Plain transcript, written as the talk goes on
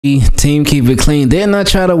Team, keep it clean. Didn't I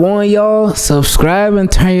try to warn y'all? Subscribe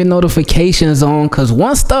and turn your notifications on, because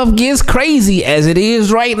once stuff gets crazy as it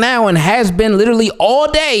is right now and has been literally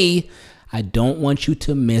all day, I don't want you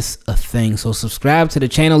to miss a thing. So subscribe to the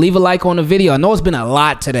channel, leave a like on the video. I know it's been a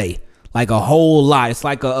lot today, like a whole lot. It's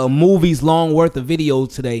like a movie's long worth of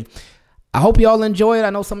videos today. I hope y'all enjoy it. I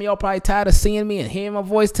know some of y'all probably tired of seeing me and hearing my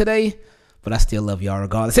voice today, but I still love y'all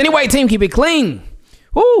regardless. Anyway, team, keep it clean.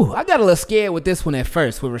 Woo, I got a little scared with this one at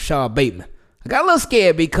first with Rashad Bateman. I got a little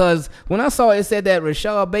scared because when I saw it said that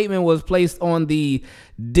Rashad Bateman was placed on the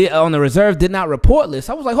reserve did not report list,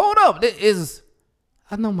 I was like, hold up.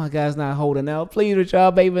 I know my guy's not holding out. Please,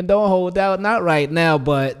 Rashad Bateman, don't hold out. Not right now,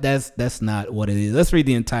 but that's not what it is. Let's read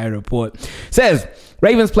the entire report. It says,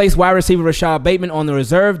 Ravens placed wide receiver Rashad Bateman on the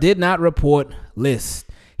reserve did not report list.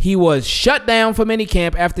 He was shut down for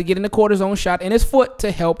minicamp after getting a cortisone shot in his foot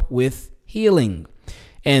to help with healing.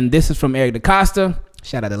 And this is from Eric DaCosta.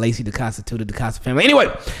 Shout out to Lacey DaCosta, to the DaCosta family. Anyway,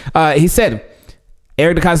 he said,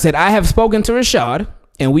 Eric DaCosta said, I have spoken to Rashad,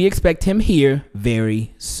 and we expect him here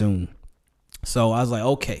very soon. So I was like,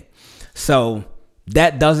 okay. So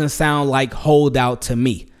that doesn't sound like holdout to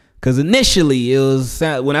me. Because initially, it was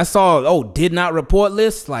when I saw, did not report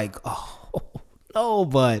list, like, no,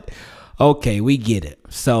 but okay, we get it.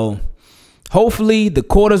 So hopefully the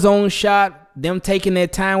cortisone shot, them taking their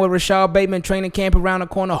time with Rashad Bateman training camp around the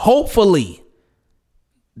corner, hopefully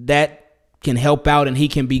that can help out and he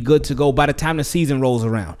can be good to go by the time the season rolls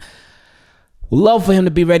around. We'd love for him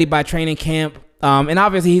to be ready by training camp. And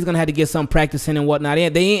obviously he's going to have to get some practice in and whatnot.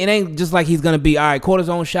 It ain't just like he's going to be, all right,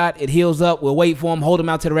 cortisone shot, it heals up, we'll wait for him, hold him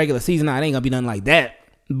out to the regular season. Nah, it ain't going to be nothing like that.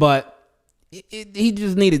 But he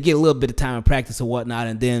just needs to get a little bit of time of practice or whatnot.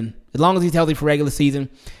 And then as long as he's healthy for regular season,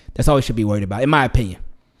 that's all he should be worried about, in my opinion.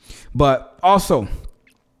 But also,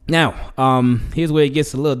 now, here's where it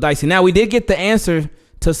gets a little dicey. Now, we did get the answer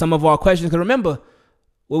to some of our questions. Because remember,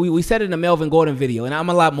 we said it in the Melvin Gordon video, and I'm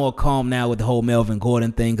a lot more calm now with the whole Melvin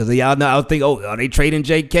Gordon thing. Because y'all know, I was thinking, are they trading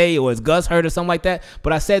JK or is Gus hurt or something like that?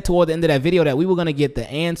 But I said toward the end of that video that we were going to get the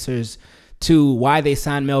answers to why they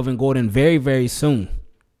signed Melvin Gordon very, very soon.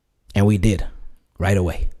 And we did, right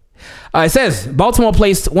away. It says, Baltimore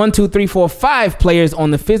placed 5 players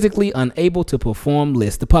on the physically unable to perform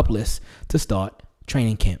list, the PUP list, to start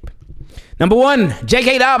training camp. Number 1,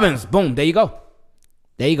 J.K. Dobbins. Boom, there you go.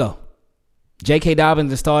 There you go. J.K.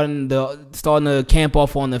 Dobbins is starting the camp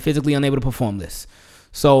off on the physically unable to perform list.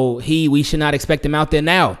 So we should not expect him out there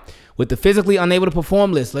now. With the physically unable to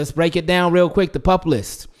perform list, let's break it down real quick, the PUP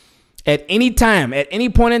list. At any time, at any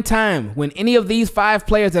point in time, when any of these 5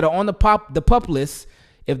 players that are on the PUP list,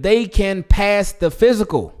 if they can pass the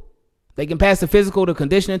physical, the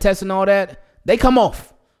conditioning test and all that, they come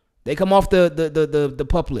off. They come off the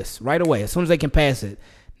PUP list right away as soon as they can pass it.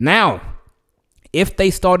 Now, if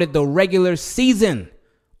they started the regular season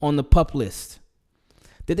on the PUP list,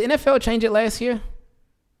 did the NFL change it last year?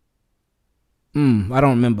 I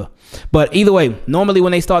don't remember. But either way, normally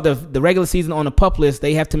when they start the regular season on the PUP list,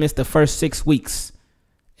 they have to miss the first 6 weeks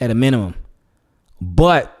at a minimum.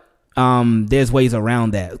 But there's ways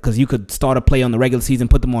around that, because you could start a player on the regular season,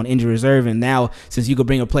 put them on injury reserve, and now since you could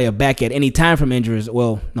bring a player back at any time from injuries,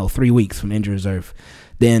 3 weeks from injury reserve,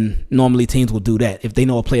 then normally teams will do that if they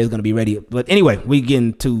know a player is going to be ready. But anyway, we get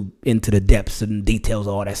into the depths and details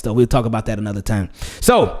of all that stuff. We'll talk about that another time.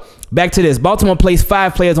 So back to this. Baltimore placed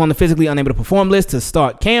 5 players on the physically unable to perform list to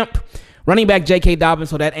start camp. Running back J.K.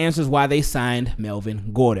 Dobbins, so that answers why they signed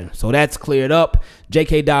Melvin Gordon. So that's cleared up.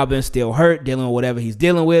 J.K. Dobbins still hurt, dealing with whatever he's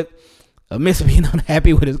dealing with. Mr. being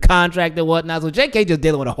unhappy with his contract and whatnot. So J.K. just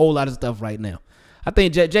dealing with a whole lot of stuff right now. I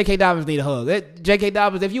think J.K. Dobbins need a hug. J.K.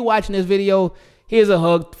 Dobbins, if you're watching this video, here's a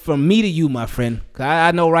hug from me to you, my friend.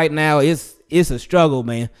 I know right now it's a struggle,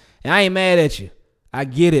 man. And I ain't mad at you. I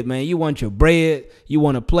get it, man. You want your bread. You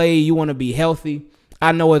want to play. You want to be healthy.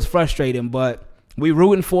 I know it's frustrating, but we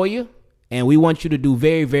rooting for you. And we want you to do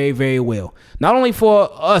very, very, very well. Not only for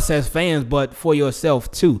us as fans, but for yourself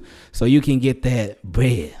too. So you can get that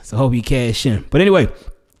bread. So hope you cash in. But anyway,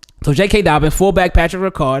 so J.K. Dobbins, fullback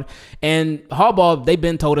Patrick Ricard. And Harbaugh, they've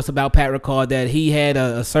been told us about Pat Ricard that he had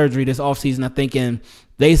a surgery this offseason, I think. And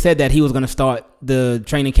they said that he was going to start the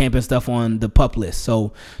training camp and stuff on the PUP list.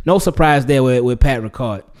 So no surprise there with Pat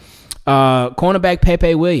Ricard. Cornerback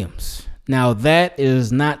Pepe Williams. Now that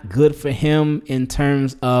is not good for him in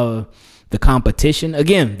terms of the competition.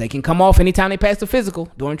 Again, they can come off anytime they pass the physical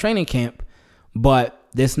during training camp, but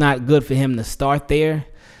that's not good for him to start there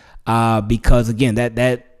because, again,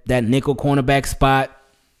 that nickel cornerback spot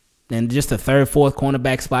and just the 3rd, 4th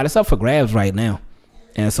cornerback spot, it's up for grabs right now.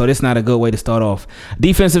 And so that's not a good way to start off.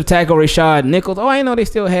 Defensive tackle Rashad Nichols. Oh, I know they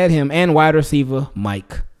still had him. And wide receiver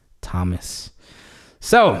Mike Thomas.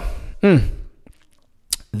 So,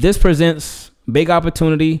 this presents big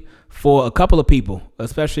opportunity for a couple of people,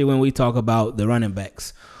 especially when we talk about the running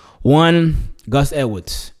backs. One, Gus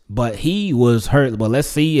Edwards, but he was hurt. But let's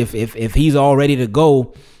see if he's all ready to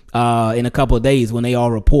go in a couple of days when they all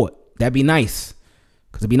report. That'd be nice,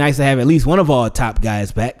 because it'd be nice to have at least one of our top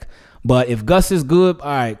guys back. But if Gus is good, all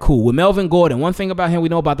right, cool. With Melvin Gordon, one thing about him, we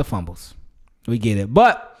know about the fumbles. We get it.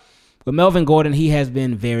 But with Melvin Gordon, he has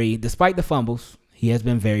been despite the fumbles, he has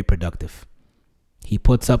been very productive. He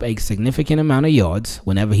puts up a significant amount of yards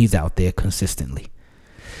whenever he's out there consistently.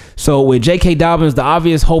 So with J.K. Dobbins, the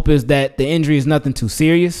obvious hope is that the injury is nothing too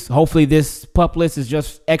serious. Hopefully this PUP list is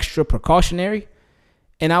just extra precautionary.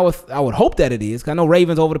 And I would hope that it is. I know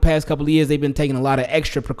Ravens over the past couple of years, they've been taking a lot of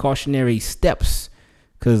extra precautionary steps.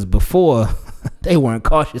 Because before, they weren't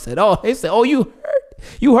cautious at all. They said, oh, you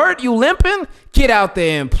hurt? You limping? Get out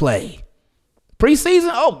there and play.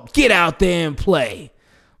 Preseason? Oh, get out there and play.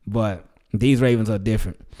 But these Ravens are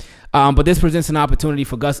different. But this presents an opportunity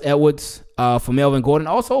for Gus Edwards, for Melvin Gordon,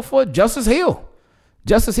 also for Justice Hill.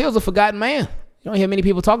 Justice Hill's a forgotten man. You don't hear many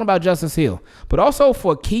people talking about Justice Hill. But also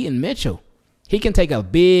for Keaton Mitchell. He can take a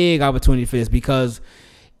big opportunity for this because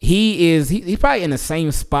he's probably in the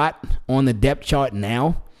same spot on the depth chart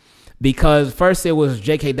now, because first it was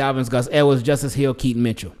J.K. Dobbins, Gus Edwards, Justice Hill, Keaton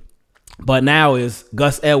Mitchell. But now it's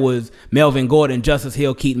Gus Edwards, Melvin Gordon, Justice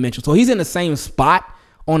Hill, Keaton Mitchell. So he's in the same spot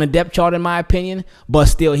on the depth chart in my opinion, but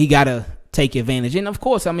still he got to take advantage. And of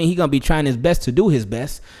course, I mean, he's going to be trying his best to do his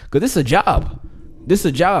best, because this is a job. This is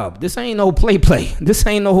a job. This ain't no play. This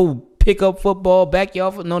ain't no pick up football,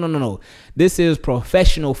 backyard. No. This is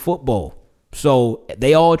professional football. So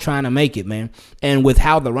they all trying to make it, man. And with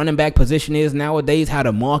how the running back position is nowadays, how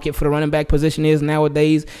the market for the running back position is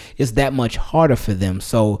nowadays, it's that much harder for them.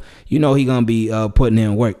 So, you know, he's going to be putting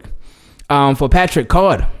in work. For Patrick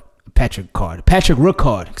Ricard,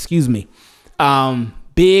 excuse me.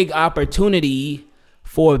 Big opportunity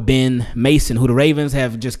for Ben Mason, who the Ravens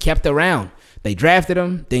have just kept around. They drafted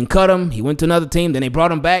him, then cut him. He went to another team. Then they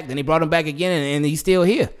brought him back. Then they brought him back again, and he's still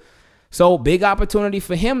here. So big opportunity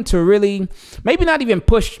for him to really maybe not even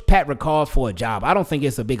push Pat Ricard for a job. I don't think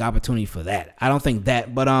it's a big opportunity for that. I don't think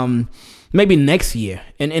that. But maybe next year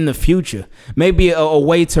and in the future, maybe a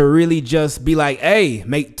way to really just be like, hey,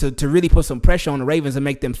 to really put some pressure on the Ravens and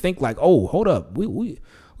make them think like, oh, hold up, we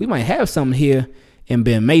might have something here in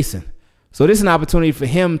Ben Mason. So this is an opportunity for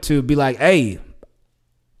him to be like, hey,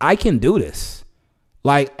 I can do this.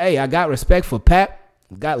 Like, hey, I got respect for Pat,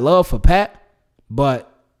 got love for Pat, but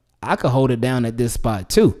I could hold it down at this spot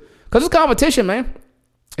too. Because it's competition, man.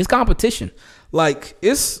 It's competition. Like,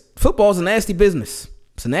 football's a nasty business.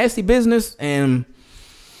 It's a nasty business, and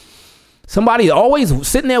somebody always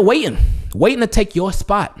sitting there waiting to take your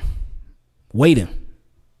spot. Waiting.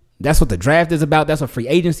 That's what the draft is about. That's what free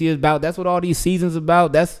agency is about. That's what all these seasons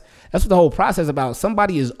about. That's what the whole process is about.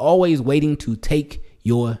 Somebody is always waiting to take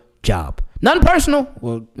your job. Nothing personal.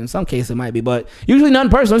 Well, in some cases it might be, but usually nothing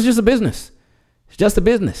personal. It's just a business. It's just a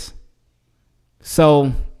business.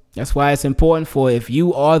 So that's why it's important for, if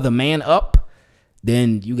you are the man up,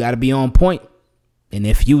 then you got to be on point. And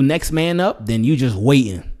if you next man up, then you just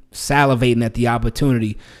waiting, salivating at the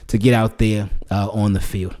opportunity to get out there on the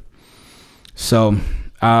field. So,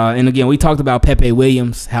 and again, we talked about Pepe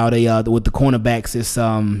Williams, how they with the cornerbacks, it's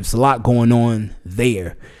a lot going on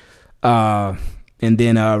there. And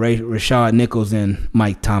then Rashad Nichols and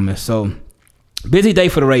Mike Thomas. So busy day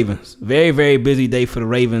for the Ravens. Very, very busy day for the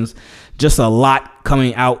Ravens. Just a lot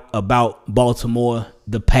coming out about Baltimore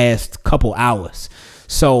the past couple hours.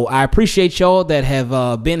 So I appreciate y'all that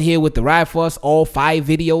have been here with the ride for us. All 5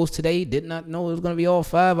 videos today. Did not know it was going to be all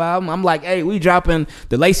 5. I'm like, hey, we dropping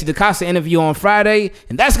the Lacey DeCosta interview on Friday,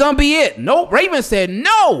 and that's going to be it. Nope. Ravens said,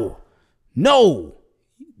 no,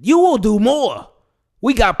 you will do more.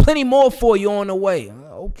 We got plenty more for you on the way.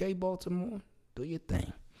 Okay, Baltimore, do your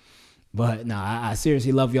thing. But no, I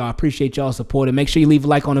seriously love y'all. I appreciate y'all supporting. Make sure you leave a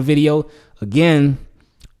like on the video. Again,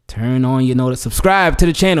 turn on your subscribe to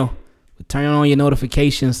the channel. Turn on your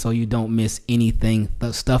notifications so you don't miss anything.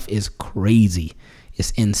 The stuff is crazy.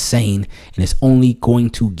 It's insane. And it's only going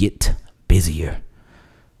to get busier.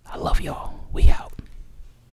 I love y'all. We out.